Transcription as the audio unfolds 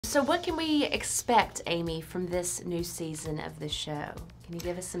So what can we expect, Amy, from this new season of the show? Can you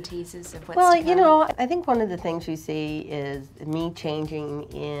give us some teases of what's to come? Well, you know, I think one of the things you see is me changing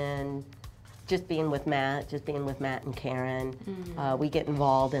in just being with Matt and Karen. We get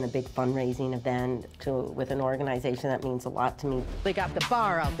involved in a big fundraising event with an organization that means a lot to me. They got the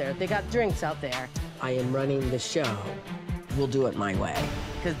bar out there. They got drinks out there. I am running the show. We'll do it my way.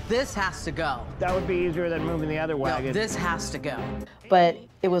 Because this has to go. That would be easier than moving the other wagon. No, this has to go. But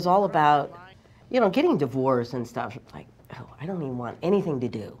it was all about, you know, getting divorced and stuff. Like, oh, I don't even want anything to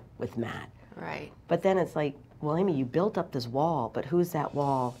do with Matt. Right. But then it's like, well, Amy, you built up this wall, but who's that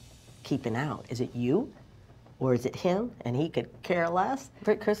wall keeping out? Is it you, or is it him? And he could care less.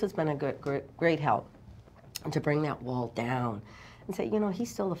 Chris has been a great help to bring that wall down and say, you know, he's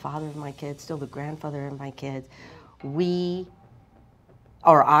still the father of my kids, still the grandfather of my kids.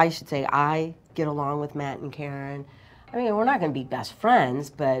 I should say, I get along with Matt and Karen. I mean, we're not going to be best friends,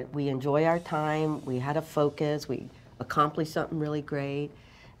 but we enjoy our time. We had a focus. We accomplished something really great.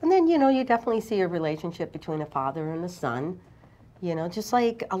 And then, you know, you definitely see a relationship between a father and a son, you know, just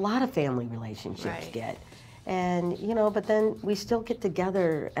like a lot of family relationships get. And, you know, but then we still get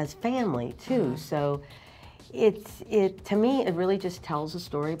together as family, too. So to me, it really just tells a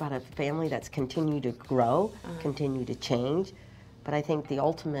story about a family that's continued to grow, continue to change. But I think the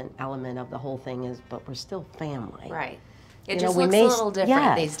ultimate element of the whole thing is, but we're still family. Right. It just looks a little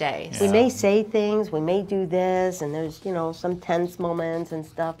different these days. We may say things, we may do this, and there's, you know, some tense moments and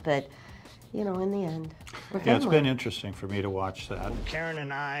stuff, but, you know, in the end, we're family. Yeah, it's been interesting for me to watch that. Karen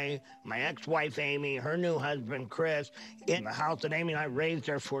and I, my ex-wife Amy, her new husband Chris, in the house that Amy and I raised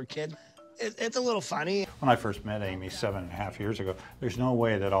our 4 kids. It's a little funny. When I first met Amy 7.5 years ago, there's no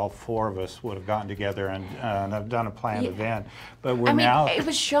way that all 4 of us would have gotten together and have done a planned event. But we're now. It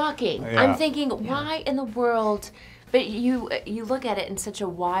was shocking. Yeah. I'm thinking, why in the world? But you look at it in such a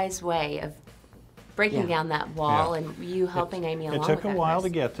wise way of breaking down that wall and you helping Amy along with that. It took a while to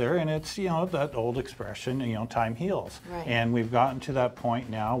get there, and it's, you know, that old expression, you know, time heals. Right. And we've gotten to that point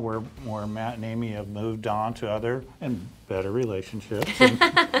now where Matt and Amy have moved on to other and better relationships.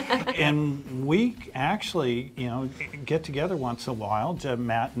 And we actually, you know, get together once in a while,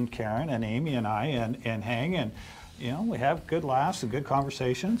 Matt and Karen and Amy and I, and hang, and you know, we have good laughs and good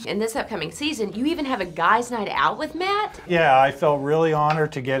conversations. In this upcoming season, you even have a guys' night out with Matt? Yeah, I felt really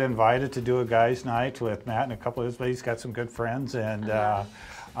honored to get invited to do a guys' night with Matt and a couple of his buddies. He's got some good friends, and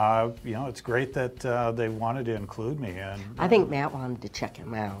you know, it's great that they wanted to include me. And I think Matt wanted to check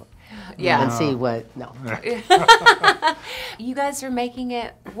him out. Yeah. And see what, You guys are making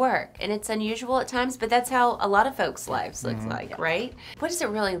it work, and it's unusual at times, but that's how a lot of folks' lives look like, right? What is it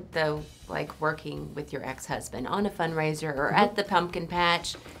really, though, like working with your ex-husband on a fundraiser or at the pumpkin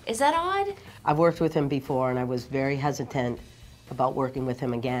patch? Is that odd? I've worked with him before, and I was very hesitant about working with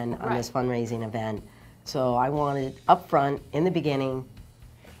him again on this fundraising event. So I wanted up front, in the beginning,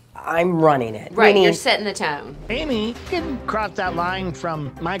 I'm running it. Right, you're setting the tone. Amy didn't cross that line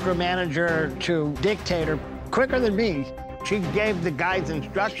from micromanager to dictator quicker than me. She gave the guys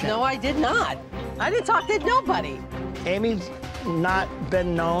instructions. No, I did not. I didn't talk to nobody. Amy's not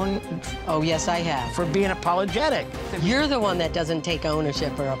been known Oh, yes, I have. for being apologetic. You're the one that doesn't take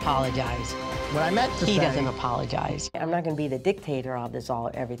ownership or apologize. What I meant to He say, doesn't apologize. I'm not going to be the dictator of this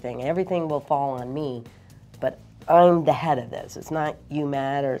everything. Everything will fall on me, but I'm the head of this. It's not you,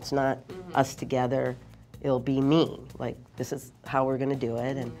 Matt, or it's not us together. It'll be me. Like, this is how we're going to do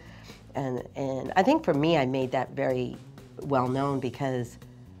it. And I think for me, I made that very well known because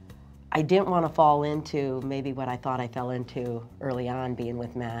I didn't want to fall into maybe what I thought I fell into early on being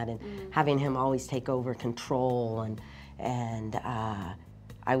with Matt and having him always take over control and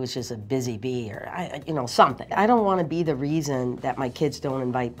I was just a busy bee or you know, something. I don't want to be the reason that my kids don't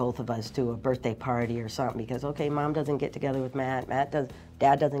invite both of us to a birthday party or something because, okay, mom doesn't get together with Matt,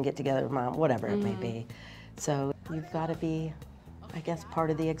 dad doesn't get together with mom, whatever it may be. So you've got to be, I guess,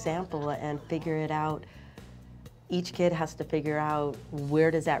 part of the example and figure it out. Each kid has to figure out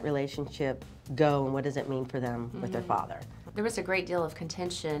where does that relationship go and what does it mean for them with their father. There was a great deal of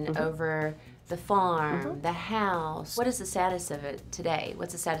contention over the farm, the house. What is the status of it today?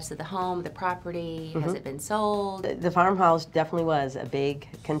 What's the status of the home, the property? Has it been sold? The farmhouse definitely was a big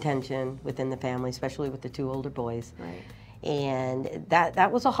contention within the family, especially with the 2 older boys. Right. And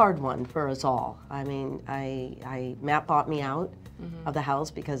that was a hard one for us all. I mean, Matt bought me out of the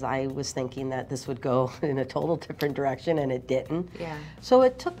house because I was thinking that this would go in a total different direction, and it didn't. Yeah. So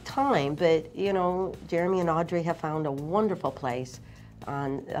it took time, but you know, Jeremy and Audrey have found a wonderful place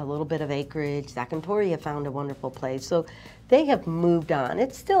on a little bit of acreage. Zach and Tori have found a wonderful place. So they have moved on.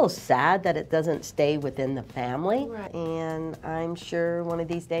 It's still sad that it doesn't stay within the family. Right. And I'm sure one of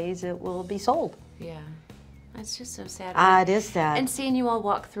these days it will be sold. Yeah. That's just so sad. It is sad. And seeing you all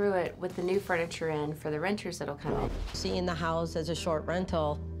walk through it with the new furniture in for the renters that'll come in. Seeing the house as a short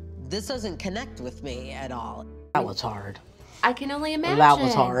rental, this doesn't connect with me at all. That was hard. I can only imagine. That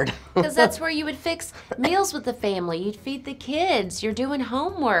was hard. Because that's where you would fix meals with the family. You'd feed the kids. You're doing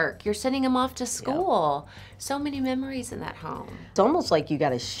homework. You're sending them off to school. So many memories in that home. It's almost like you got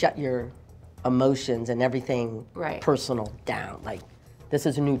to shut your emotions and everything personal down. Like, this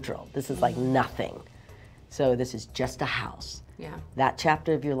is neutral. This is like nothing. So this is just a house. Yeah. That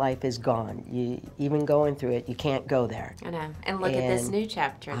chapter of your life is gone. You even going through it, you can't go there. I know. And look at this new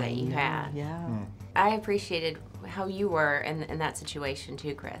chapter that you have. Yeah. I appreciated how you were in that situation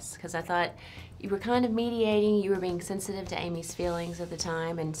too, Chris, because I thought you were kind of mediating. You were being sensitive to Amy's feelings at the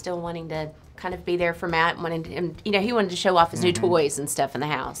time, and still wanting to kind of be there for Matt. And you know, he wanted to show off his new toys and stuff in the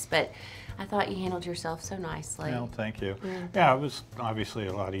house, but I thought you handled yourself so nicely. Well, thank you. Yeah, it was obviously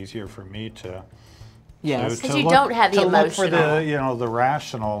a lot easier for me to. Yes, because you don't have the emotional. Look for the the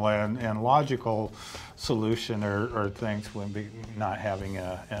rational and logical solution or things when not having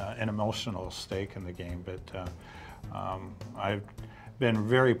an emotional stake in the game. But I've been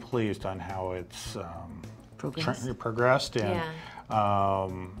very pleased on how it's progressed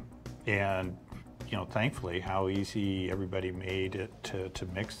and thankfully how easy everybody made it to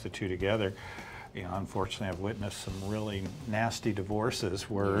mix the two together. Unfortunately, I've witnessed some really nasty divorces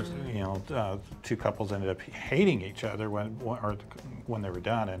where two couples ended up hating each other when they were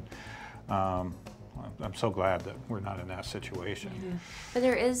done, and I'm so glad that we're not in that situation. But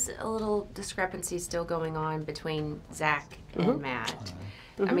there is a little discrepancy still going on between Zach and Matt.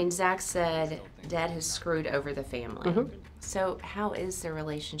 I mean, Zach said Dad has screwed over the family. So how is their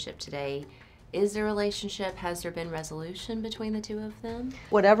relationship today? Is there a relationship? Has there been resolution between the two of them?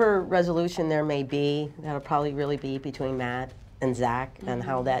 Whatever resolution there may be, that'll probably really be between Matt and Zach and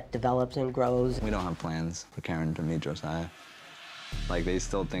how that develops and grows. We don't have plans for Karen to meet Josiah. Like, they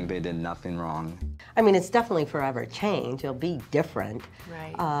still think they did nothing wrong. I mean, it's definitely forever change. It'll be different.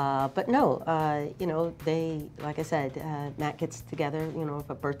 Right. But no, they, like I said, Matt gets together, for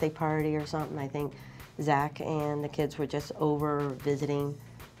a birthday party or something. I think Zach and the kids were just over visiting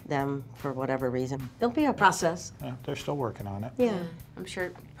them for whatever reason. There'll be a process. Yeah, they're still working on it. Yeah. I'm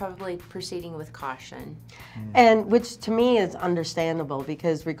sure probably proceeding with caution. And which to me is understandable,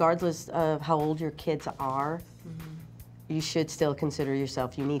 because regardless of how old your kids are, you should still consider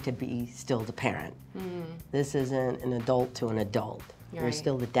yourself, you need to be still the parent. This isn't an adult to an adult. You're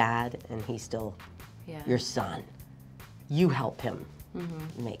still the dad and he's still your son. You help him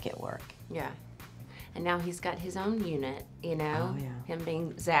make it work. Yeah. And now he's got his own unit, him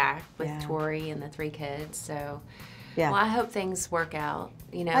being Zach with Tori and the 3 kids. So, well, I hope things work out,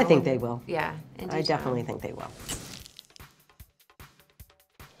 I think they will. Yeah. I definitely think they will.